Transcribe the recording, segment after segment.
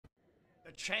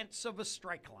The chance of a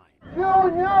strike line.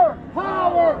 Union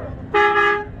power!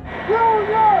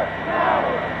 Union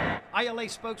power! ILA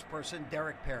spokesperson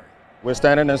Derek Perry. We're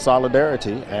standing in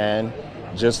solidarity, and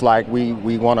just like we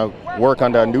want to work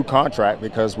under a new contract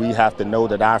because we have to know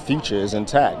that our future is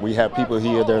intact. We have people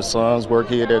here, their sons work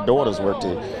here, their daughters work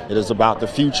here. It is about the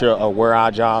future of where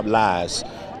our job lies.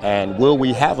 And will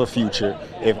we have a future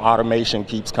if automation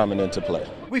keeps coming into play?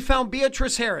 We found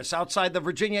Beatrice Harris outside the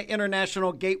Virginia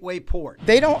International Gateway Port.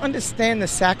 They don't understand the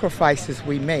sacrifices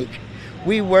we make.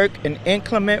 We work in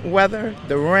inclement weather,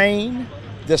 the rain,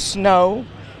 the snow,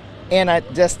 and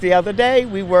just the other day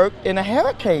we worked in a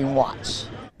hurricane watch.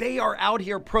 They are out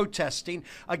here protesting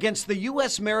against the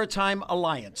U.S. Maritime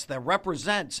Alliance that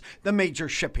represents the major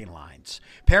shipping lines.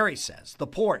 Perry says the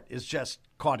port is just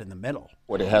caught in the middle.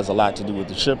 It has a lot to do with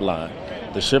the ship line.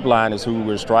 The ship line is who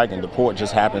we're striking. The port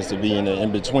just happens to be in the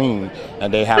in-between,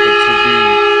 and they happen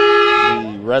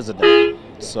to be the resident.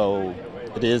 So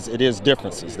it is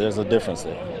differences. There's a difference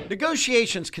there.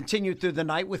 Negotiations continued through the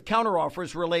night with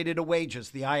counteroffers related to wages.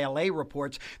 The ILA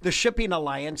reports the Shipping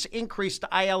Alliance increased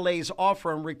ILA's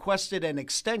offer and requested an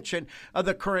extension of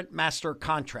the current master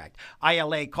contract.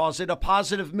 ILA calls it a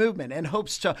positive movement and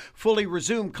hopes to fully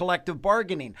resume collective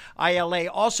bargaining. ILA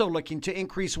also looking to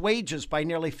increase wages by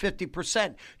nearly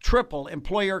 50%, triple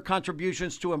employer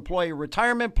contributions to employee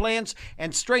retirement plans,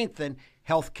 and strengthen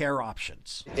health care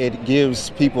options. It gives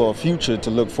people a future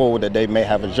to look forward that they may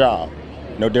have a job.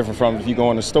 No different from if you go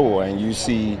in the store and you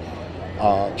see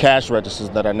cash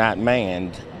registers that are not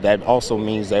manned. That also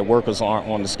means that workers aren't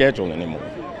on the schedule anymore.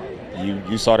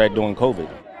 You saw that during COVID.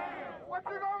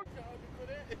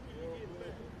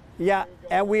 Yeah,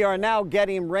 and we are now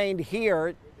getting rain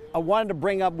here. I wanted to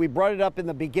bring up, we brought it up in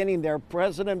the beginning there,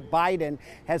 President Biden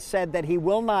has said that he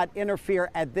will not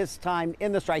interfere at this time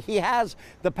in the strike. He has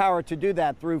the power to do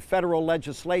that through federal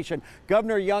legislation.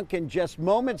 Governor Youngkin just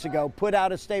moments ago put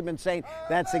out a statement saying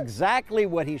that's exactly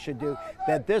what he should do,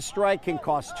 that this strike can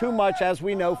cost too much, as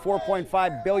we know,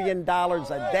 $4.5 billion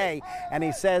a day, and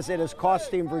he says it is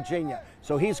costing Virginia.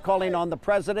 So he's calling on the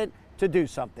president to do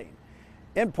something.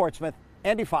 In Portsmouth,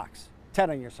 Andy Fox, 10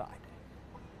 on your side.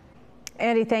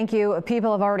 Andy, thank you.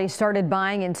 People have already started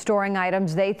buying and storing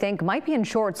items they think might be in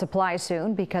short supply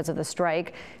soon because of the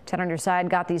strike. 10 on your side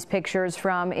got these pictures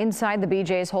from inside the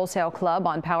BJ's Wholesale Club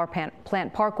on Power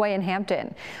Plant Parkway in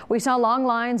Hampton. We saw long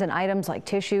lines and items like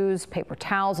tissues, paper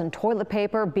towels, and toilet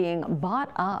paper being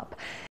bought up.